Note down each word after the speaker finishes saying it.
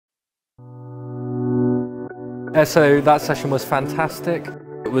So that session was fantastic.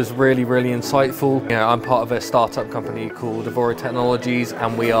 It was really, really insightful. I'm part of a startup company called Vickery Technologies,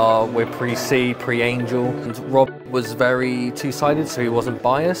 and we're pre-C, pre-Angel. And Rob was very two-sided, so he wasn't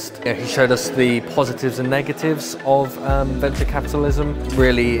biased. He showed us the positives and negatives of venture capitalism.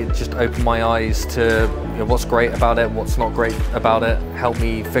 Really, it just opened my eyes to what's great about it, what's not great about it, helped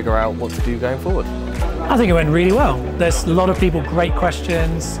me figure out what to do going forward. I think it went really well. There's a lot of people, great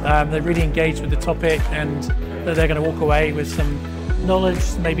questions. They're really engaged with the topic, and they're going to walk away with some knowledge,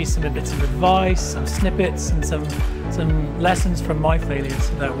 maybe some bits of advice, some snippets, and some lessons from my failures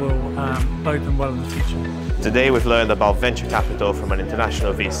that will bode them well in the future. Today we've learned about venture capital from an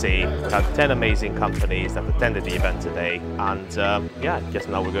international VC. We've had 10 amazing companies that attended the event today, and yeah, I guess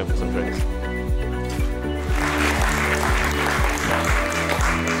now we're going for some drinks.